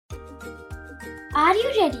Are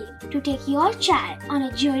you ready to take your child on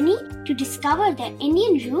a journey to discover their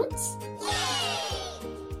Indian roots?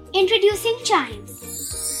 Introducing Chimes,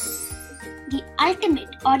 the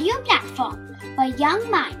ultimate audio platform for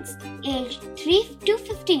young minds aged 3 to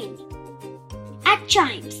 15. At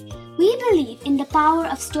Chimes, we believe in the power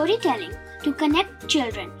of storytelling to connect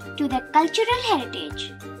children to their cultural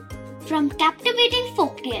heritage. From captivating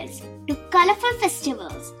folktales to colorful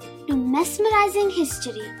festivals to mesmerizing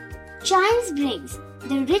history, Chimes brings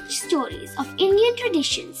the rich stories of Indian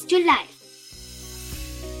traditions to life.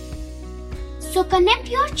 So connect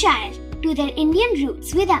your child to their Indian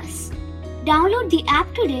roots with us. Download the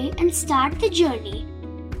app today and start the journey.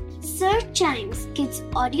 Search Chimes Kids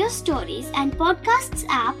Audio Stories and Podcasts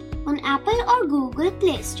app on Apple or Google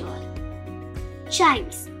Play Store.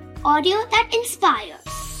 Chimes, audio that inspires.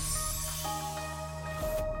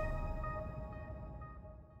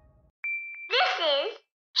 This is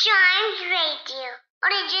Chimes Radio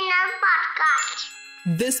original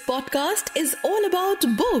podcast. This podcast is all about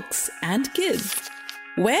books and kids,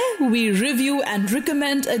 where we review and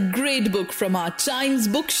recommend a great book from our Chimes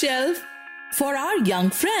bookshelf for our young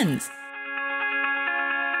friends.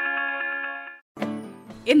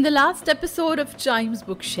 In the last episode of Chimes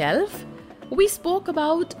Bookshelf, we spoke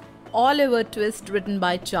about Oliver Twist, written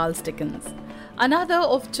by Charles Dickens. Another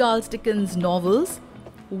of Charles Dickens' novels,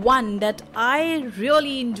 one that I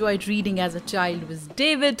really enjoyed reading as a child, was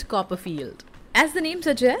David Copperfield. As the name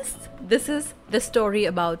suggests, this is the story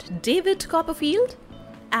about David Copperfield,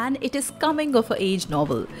 and it is coming of age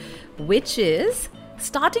novel, which is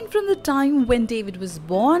starting from the time when David was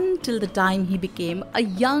born till the time he became a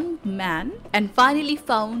young man and finally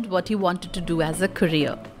found what he wanted to do as a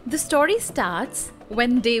career. The story starts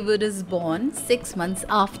when David is born 6 months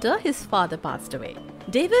after his father passed away.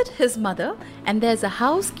 David, his mother, and there's a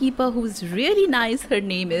housekeeper who's really nice. Her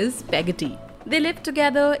name is Peggotty. They live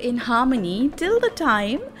together in harmony till the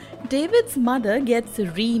time David's mother gets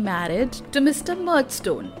remarried to Mr.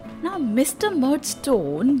 Murdstone. Now, Mr.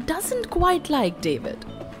 Murdstone doesn't quite like David,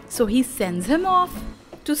 so he sends him off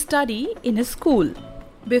to study in a school.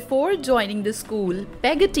 Before joining the school,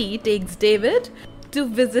 Peggotty takes David to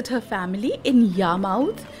visit her family in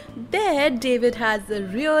Yarmouth. There, David has a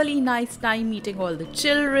really nice time meeting all the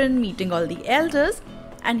children, meeting all the elders,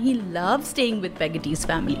 and he loves staying with Peggotty's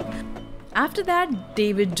family. After that,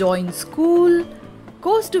 David joins school,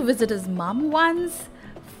 goes to visit his mum once,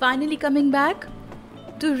 finally coming back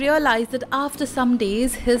to realize that after some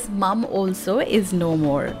days his mum also is no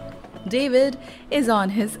more. David is on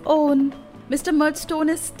his own. Mr. Murdstone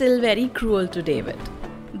is still very cruel to David.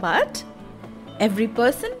 But every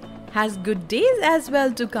person has good days as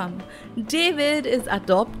well to come. David is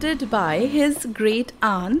adopted by his great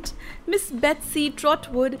aunt, Miss Betsy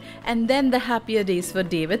Trotwood, and then the happier days for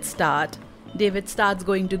David start. David starts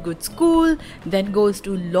going to good school, then goes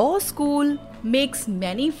to law school, makes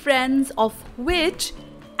many friends, of which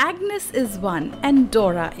Agnes is one and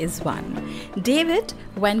Dora is one. David,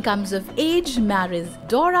 when comes of age, marries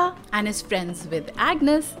Dora and is friends with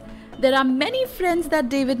Agnes. There are many friends that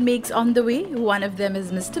David makes on the way. One of them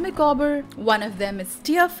is Mr. Micawber, one of them is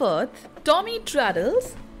Steerforth, Tommy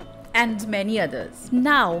Traddles, and many others.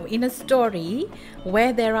 Now, in a story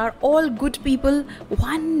where there are all good people,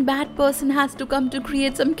 one bad person has to come to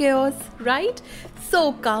create some chaos, right?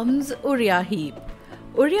 So comes Uriah Heep.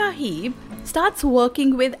 Uriah Heep starts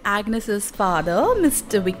working with Agnes's father,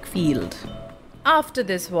 Mr. Wickfield. After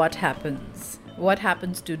this, what happens? What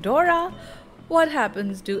happens to Dora? What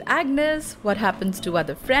happens to Agnes? What happens to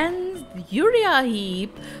other friends? Uriah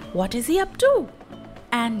Heep, what is he up to?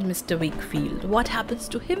 And Mr. Wickfield, what happens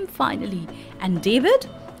to him finally? And David,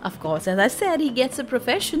 of course, as I said, he gets a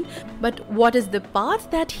profession, but what is the path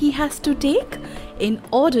that he has to take in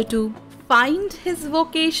order to find his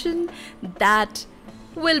vocation? That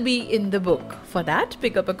will be in the book. For that,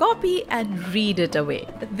 pick up a copy and read it away.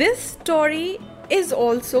 This story is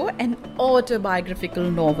also an autobiographical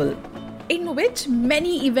novel in which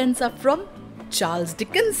many events are from Charles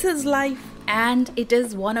Dickens' life, and it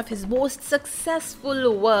is one of his most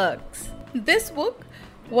successful works. This book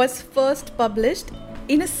was first published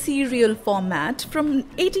in a serial format from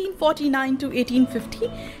 1849 to 1850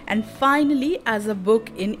 and finally as a book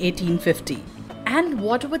in 1850. And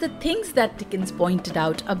what were the things that Dickens pointed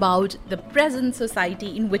out about the present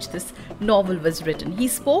society in which this novel was written? He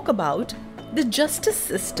spoke about the justice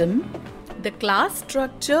system, the class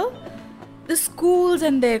structure, the schools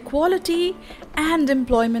and their quality, and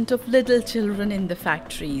employment of little children in the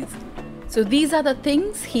factories. So these are the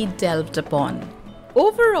things he delved upon.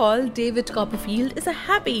 Overall, David Copperfield is a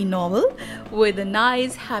happy novel with a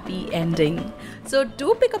nice, happy ending. So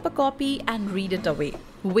do pick up a copy and read it away.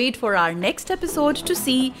 Wait for our next episode to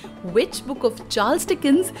see which book of Charles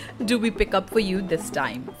Dickens do we pick up for you this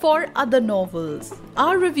time. For other novels,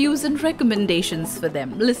 our reviews and recommendations for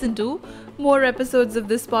them, listen to more episodes of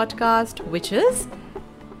this podcast, which is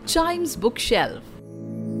Chimes Bookshelf.